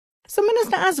So,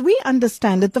 Minister, as we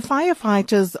understand it, the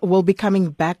firefighters will be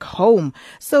coming back home.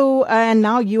 So, and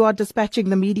now you are dispatching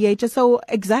the mediator. So,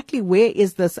 exactly where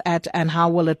is this at and how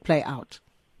will it play out?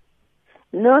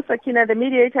 No, Sakina, the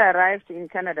mediator arrived in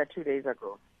Canada 2 days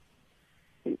ago.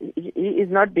 He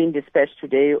is not being dispatched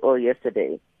today or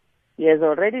yesterday. He has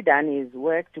already done his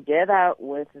work together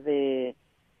with the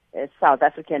South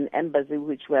African embassy,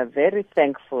 which we are very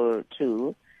thankful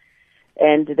to.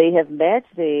 And they have met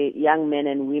the young men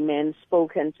and women,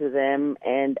 spoken to them,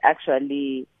 and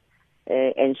actually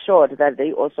ensured that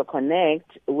they also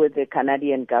connect with the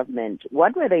Canadian government.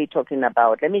 What were they talking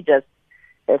about? Let me just,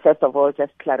 first of all,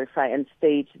 just clarify and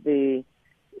state the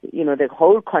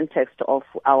whole context of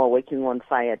our working on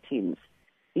fire teams.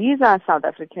 These are South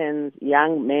Africans,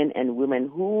 young men and women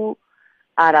who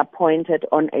are appointed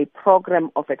on a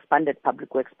program of expanded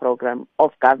public works program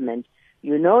of government.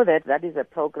 You know that is a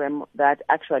program that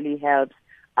actually helps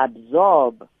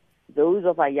absorb those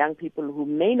of our young people who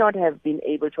may not have been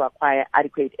able to acquire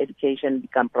adequate education,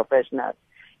 become professionals,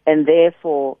 and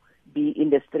therefore be in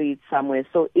the streets somewhere.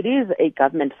 So it is a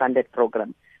government-funded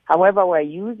program. However, we're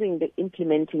using the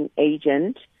implementing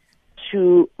agent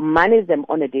to manage them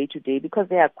on a day-to-day because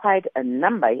there are quite a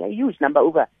number, a huge number,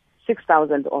 over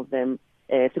 6,000 of them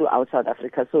throughout South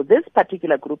Africa. So this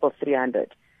particular group of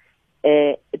 300,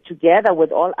 together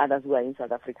with all others who are in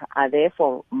South Africa, are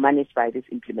therefore managed by this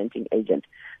implementing agent.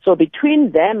 So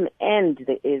between them and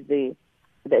the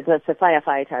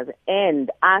firefighters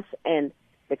and us and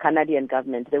the Canadian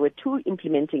government, there were two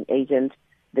implementing agents,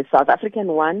 the South African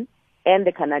one and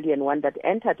the Canadian one, that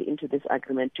entered into this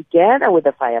agreement together with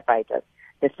the firefighters.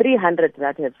 The 300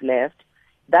 that have left,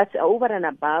 that's over and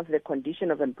above the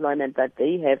condition of employment that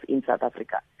they have in South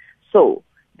Africa. So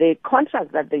the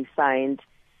contract that they signed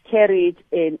carried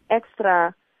an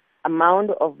extra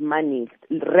amount of money,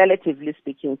 relatively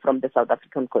speaking, from the South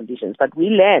African conditions. But we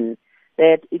learned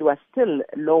that it was still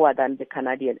lower than the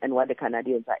Canadian and what the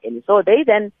Canadians are earning. So they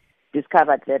then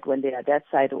discovered that when they are that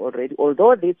side already,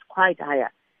 although it's quite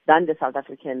higher than the South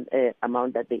African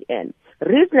amount that they earn.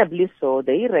 Reasonably so,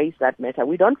 they raised that matter.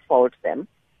 We don't fault them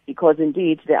because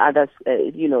indeed the others,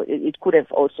 it could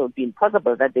have also been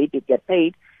possible that they did get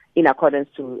paid in accordance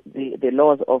to the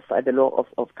laws of the law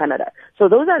of Canada. So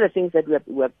those are the things that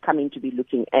we're coming to be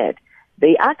looking at.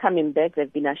 They are coming back.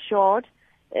 They've been assured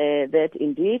that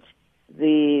indeed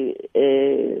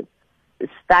the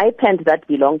stipend that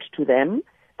belonged to them,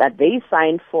 that they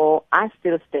signed for, are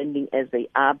still standing as they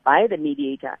are by the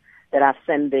mediator that have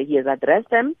sent he has addressed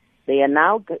them. They are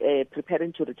now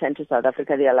preparing to return to South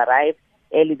Africa. They'll arrive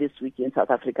early this week in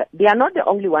South Africa. They are not the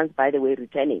only ones, by the way,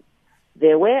 returning.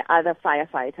 There were other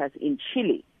firefighters in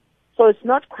Chile. So it's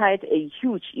not quite a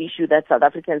huge issue that South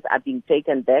Africans are being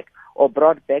taken back or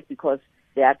brought back because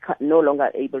they are no longer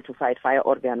able to fight fire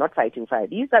or they are not fighting fire.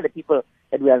 These are the people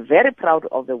that we are very proud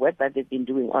of the work that they've been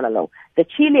doing all along. The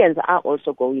Chileans are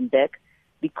also going back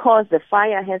because the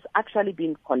fire has actually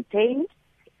been contained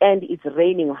and it's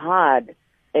raining hard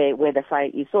where the fire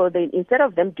is. So instead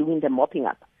of them doing the mopping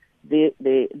up, the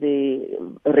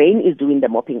rain is doing the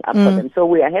mopping up for them. So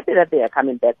we are happy that they are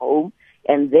coming back home,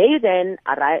 and they then,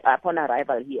 upon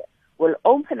arrival here, will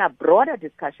open up broader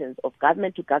discussions of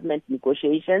government-to-government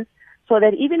negotiations so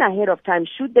that even ahead of time,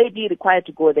 should they be required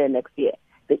to go there next year,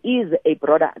 there is a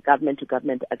broader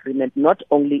government-to-government agreement, not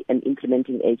only an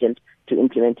implementing agent to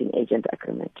implementing agent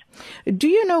agreement. Do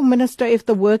you know, Minister, if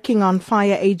the Working on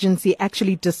Fire Agency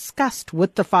actually discussed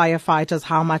with the firefighters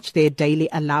how much their daily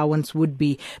allowance would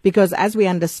be? Because as we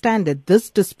understand it, this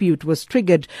dispute was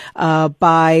triggered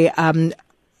by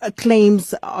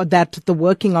claims that the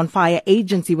Working on Fire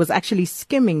Agency was actually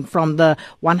skimming from the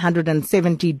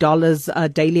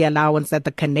 $170 daily allowance that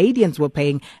the Canadians were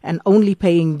paying and only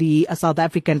paying the South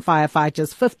African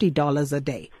firefighters $50 a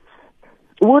day.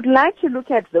 Would like to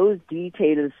look at those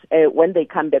details when they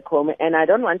come back home, and I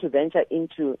don't want to venture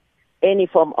into any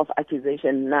form of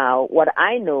accusation now. What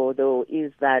I know, though,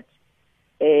 is that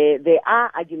there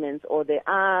are arguments or there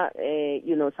are,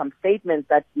 some statements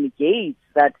that negate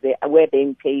that they were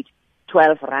being paid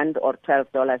 12 rand or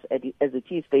 $12 as it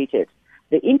is stated.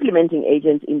 The implementing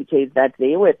agent indicates that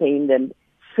they were paying them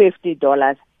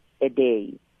 $50 a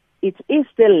day. It is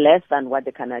still less than what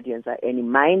the Canadians are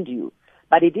earning, mind you,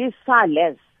 but it is far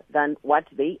less than what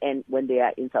they earn when they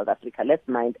are in South Africa. Let's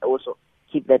also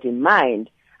keep that in mind.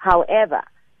 However,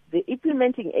 the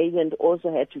implementing agent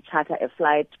also had to charter a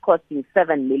flight costing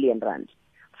 7 million rand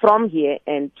from here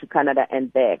and to Canada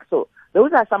and back. So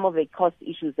those are some of the cost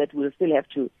issues that we'll still have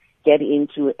to get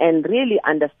into and really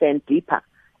understand deeper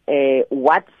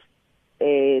what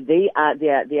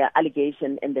their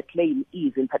allegation and the claim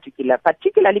is in particular,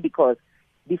 particularly because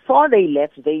before they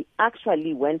left, they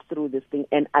actually went through this thing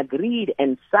and agreed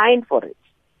and signed for it,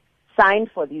 signed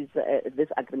for this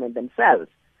agreement themselves.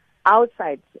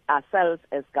 Outside ourselves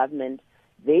as government,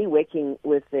 them working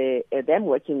with the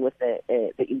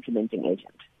implementing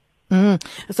agent.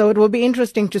 So it will be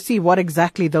interesting to see what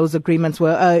exactly those agreements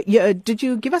were. Did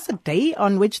you give us a day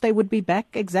on which they would be back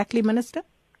exactly, Minister?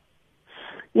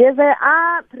 Yes, they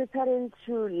are preparing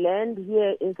to land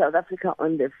here in South Africa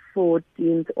on the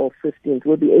 14th or 15th.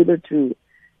 We'll be able to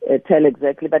tell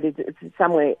exactly, but it's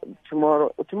somewhere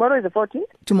tomorrow. Tomorrow is the 14th?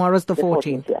 Tomorrow's the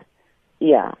 14th.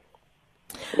 Yeah.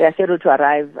 They are scheduled to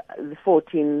arrive the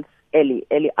 14th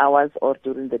early hours or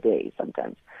during the day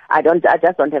sometimes. I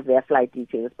just don't have their flight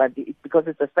details, but because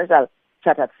it's a special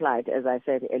chartered flight, as I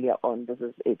said earlier on, this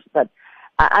is it. But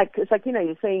Sakina,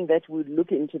 you're saying that we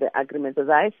look into the agreements. As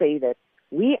I say that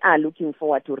we are looking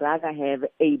forward to rather have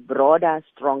a broader,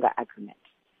 stronger agreement,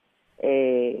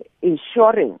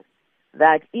 ensuring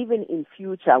that even in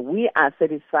future we are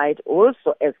satisfied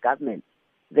also as government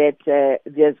that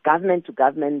there's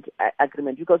government-to-government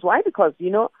agreement. Because why? Because,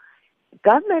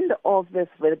 government of this,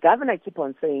 the governor keep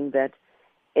on saying that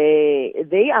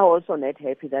they are also not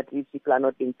happy that these people are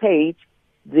not being paid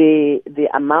the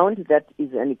amount that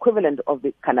is an equivalent of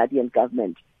the Canadian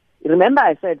government. Remember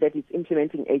I said that it's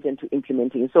implementing agent to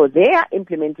implementing. So their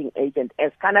implementing agent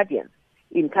as Canadians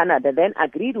in Canada then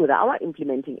agreed with our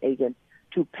implementing agent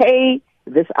to pay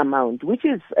this amount, which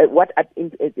is what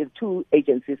two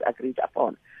agencies agreed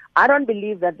upon. I don't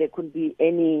believe that there could be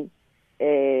any,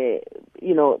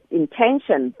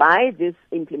 intention by this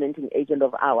implementing agent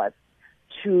of ours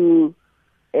to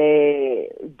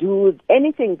do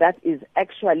anything that is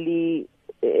actually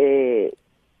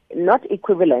not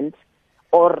equivalent,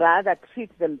 or rather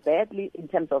treat them badly in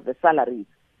terms of the salaries.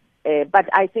 But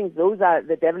I think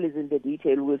the devil is in the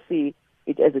detail. We'll see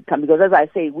it as it comes. Because as I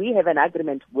say, we have an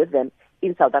agreement with them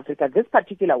in South Africa. This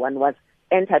particular one was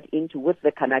entered into with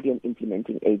the Canadian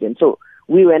implementing agent. So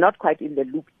we were not quite in the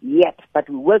loop yet, but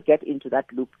we will get into that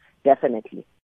loop definitely.